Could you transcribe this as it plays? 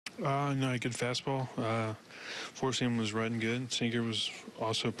No, good fastball. Four seam was running good. Sinker was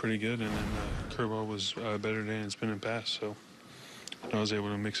also pretty good, and then curveball was better than it's been in the past. So I was able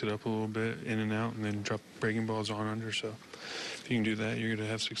to mix it up a little bit, in and out, and then drop breaking balls on under. So if you can do that, you're going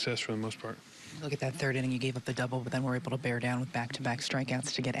to have success for the most part. Look at that third inning. You gave up the double, but then were able to bear down with back-to-back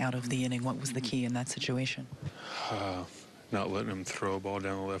strikeouts to get out of the inning. What was the key in that situation? Not letting him throw a ball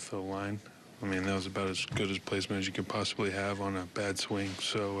down the left field line. I mean, that was about as good as placement as you could possibly have on a bad swing.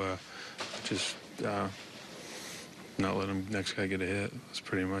 So just not letting the next guy get a hit. That's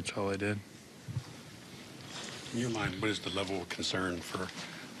pretty much all I did. In your mind, what is the level of concern for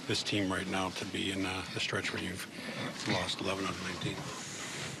this team right now to be in the stretch where you've lost 11 out of 19?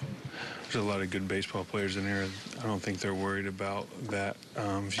 There's a lot of good baseball players in here. I don't think they're worried about that.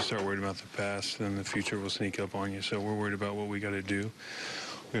 If you start worried about the past, then the future will sneak up on you. So we're worried about what we got to do.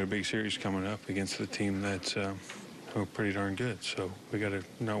 We got a big series coming up against the team that's pretty darn good. So we got to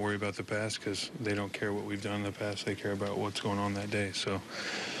not worry about the past because they don't care what we've done in the past. They care about what's going on that day. So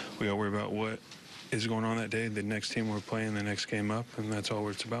we got to worry about what is going on that day, the next team we're playing, the next game up, and that's all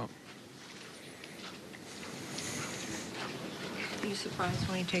it's about. Are you surprised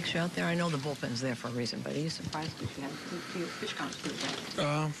when he takes you out there? I know the bullpen's there for a reason, but are you surprised if you have your pitch counts good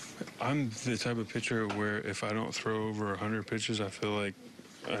there? I'm the type of pitcher where if I don't throw over 100 pitches, I feel like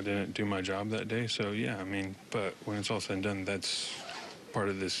I didn't do my job that day. So yeah, I mean, but when it's all said and done, that's part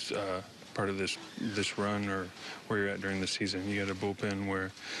of this run or where you're at during the season. You got a bullpen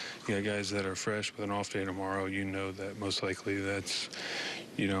where you got guys that are fresh with an off day tomorrow. You know that most likely that's,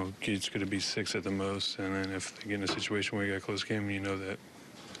 it's going to be 6 at the most. And then if they get in a situation where you got a close game, you know that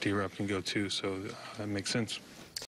D-Rob can go too. So that makes sense.